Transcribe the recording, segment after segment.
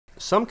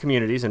Some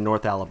communities in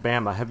North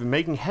Alabama have been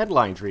making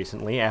headlines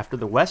recently after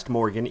the West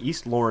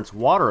Morgan-East Lawrence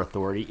Water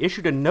Authority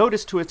issued a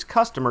notice to its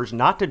customers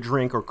not to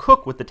drink or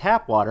cook with the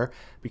tap water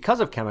because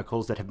of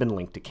chemicals that have been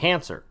linked to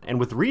cancer. And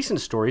with recent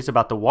stories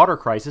about the water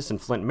crisis in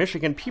Flint,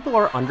 Michigan, people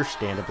are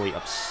understandably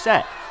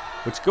upset.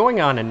 What's going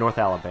on in North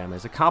Alabama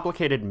is a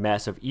complicated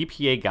mess of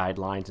EPA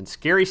guidelines and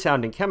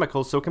scary-sounding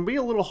chemicals, so it can be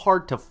a little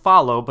hard to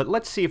follow, but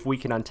let's see if we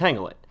can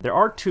untangle it. There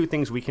are two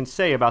things we can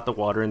say about the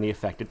water in the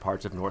affected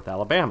parts of North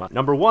Alabama.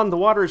 Number one, the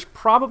water is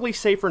probably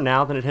safer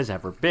now than it has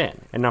ever been.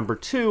 And number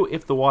two,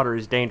 if the water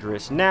is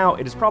dangerous now,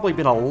 it has probably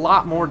been a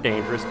lot more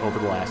dangerous over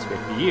the last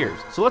 50 years.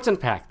 So let's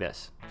unpack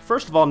this.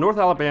 First of all, North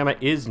Alabama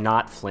is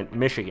not Flint,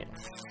 Michigan.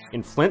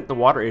 In Flint, the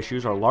water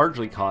issues are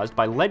largely caused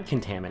by lead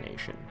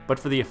contamination. But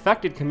for the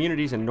affected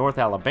communities in North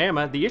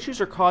Alabama, the issues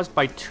are caused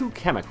by two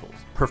chemicals,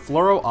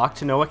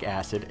 perfluorooctanoic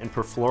acid and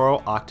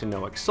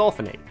perfluorooctanoic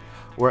sulfonate.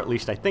 Or at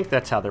least I think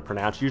that's how they're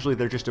pronounced. Usually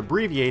they're just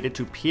abbreviated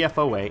to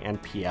PFOA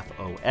and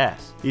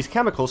PFOS. These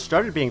chemicals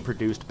started being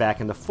produced back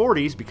in the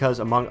 40s because,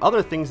 among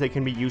other things, they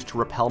can be used to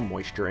repel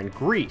moisture and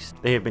grease.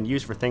 They have been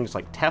used for things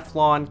like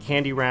Teflon,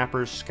 candy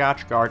wrappers,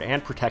 Scotchgard,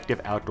 and protective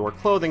outdoor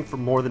clothing for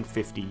more than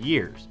 50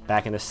 years.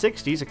 Back in the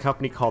 60s, a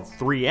company called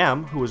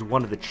 3M, who was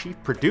one of the chief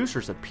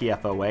producers of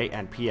PFOA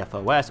and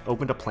PFOS,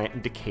 opened a plant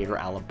in Decatur,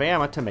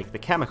 Alabama to make the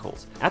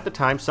chemicals. At the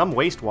time, some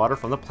wastewater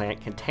from the plant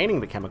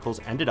containing the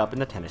chemicals ended up in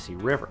the Tennessee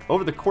River.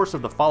 Over the course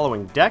of the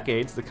following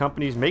decades, the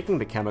companies making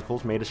the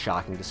chemicals made a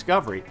shocking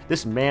discovery.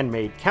 This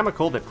man-made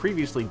chemical that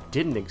previously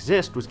didn't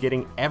exist was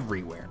getting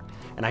everywhere.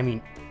 And I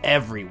mean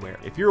everywhere.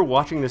 If you're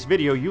watching this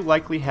video, you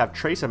likely have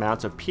trace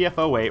amounts of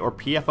PFOA or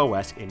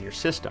PFOS in your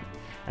system.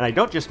 And I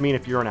don't just mean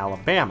if you're in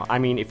Alabama, I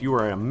mean if you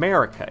are in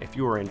America, if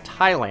you are in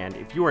Thailand,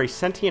 if you are a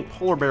sentient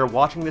polar bear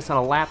watching this on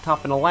a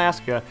laptop in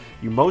Alaska,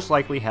 you most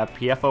likely have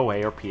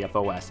PFOA or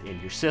PFOS in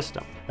your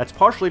system. That's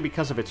partially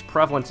because of its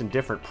prevalence in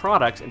different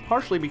products, and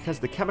partially because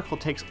the chemical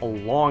takes a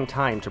long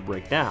time to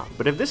break down.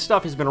 But if this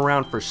stuff has been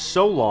around for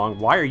so long,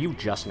 why are you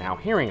just now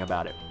hearing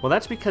about it? Well,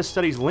 that's because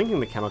studies linking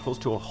the chemicals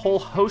to a whole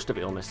host of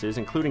illnesses,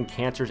 including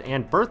cancers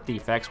and birth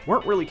defects,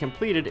 weren't really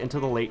completed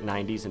until the late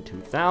 90s and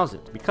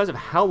 2000s. Because of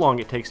how long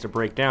it takes to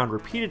break down,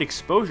 repeated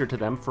exposure to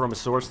them from a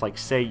source like,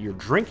 say, your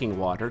drinking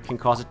water can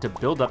cause it to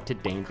build up to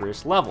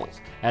dangerous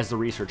levels. As the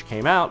research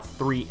came out,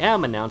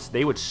 3M announced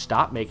they would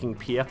stop making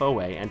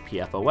PFOA and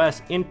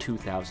PFOS in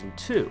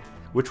 2002.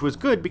 Which was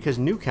good because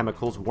new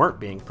chemicals weren't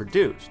being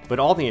produced. But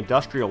all the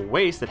industrial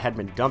waste that had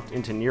been dumped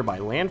into nearby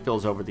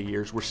landfills over the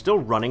years were still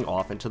running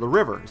off into the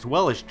river, as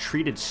well as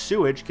treated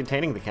sewage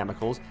containing the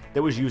chemicals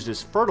that was used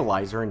as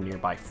fertilizer in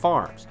nearby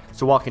farms.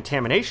 So while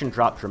contamination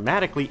dropped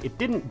dramatically, it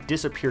didn't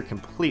disappear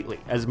completely.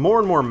 As more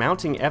and more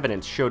mounting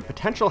evidence showed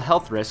potential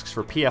health risks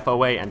for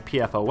PFOA and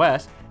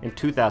PFOS, in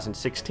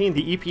 2016,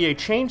 the EPA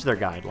changed their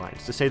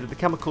guidelines to say that the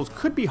chemicals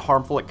could be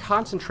harmful at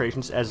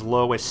concentrations as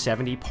low as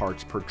 70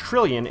 parts per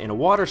trillion in a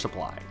water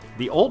supply.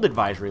 The old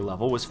advisory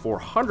level was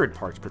 400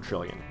 parts per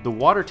trillion. The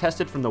water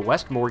tested from the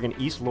West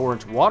Morgan-East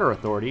Lawrence Water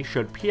Authority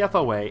showed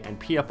PFOA and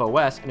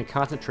PFOS in a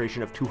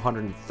concentration of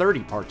 230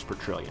 parts per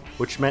trillion,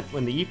 which meant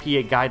when the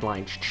EPA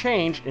guidelines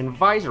changed, an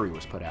advisory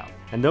was put out.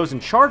 And those in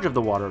charge of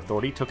the water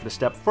authority took it a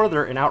step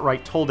further and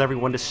outright told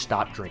everyone to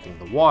stop drinking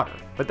the water.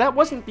 But that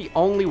wasn't the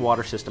only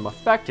water system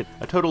affected.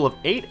 A total of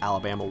 8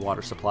 Alabama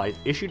water supplies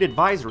issued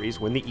advisories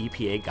when the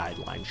EPA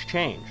guidelines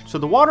changed. So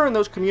the water in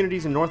those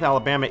communities in North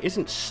Alabama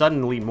isn't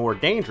suddenly more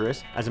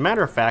dangerous. As a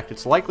matter of fact,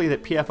 it's likely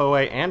that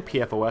PFOA and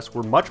PFOS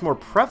were much more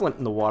prevalent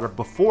in the water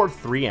before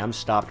 3M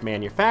stopped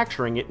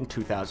manufacturing it in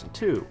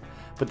 2002.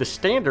 But the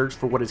standards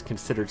for what is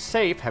considered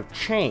safe have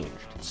changed.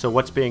 So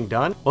what's being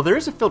done? Well, there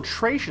is a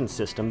filtration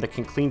system that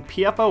can clean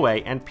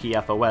PFOA and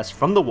PFOS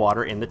from the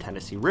water in the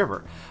Tennessee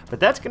River, but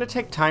that's going to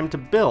take time to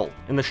build.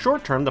 In the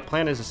short term, the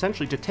plan is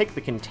essentially to take the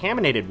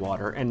contaminated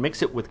water and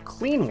mix it with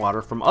clean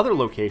water from other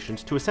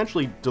locations to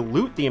essentially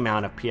dilute the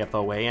amount of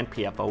PFOA and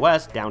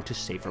PFOS down to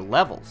safer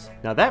levels.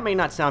 Now that may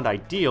not sound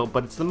ideal,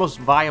 but it's the most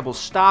viable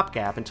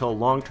stopgap until a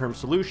long-term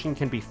solution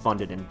can be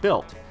funded and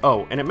built.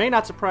 Oh, and it may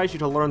not surprise you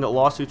to learn that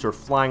lawsuits are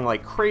flying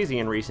like crazy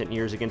in recent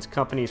years against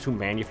companies who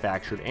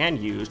manufactured and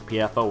used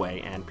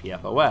PFOA and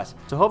PFOS.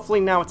 So hopefully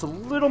now it's a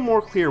little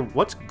more clear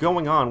what's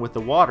going on with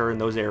the water in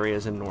those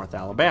areas in North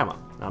Alabama.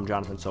 I'm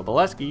Jonathan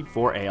Soboleski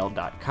for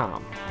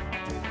AL.com.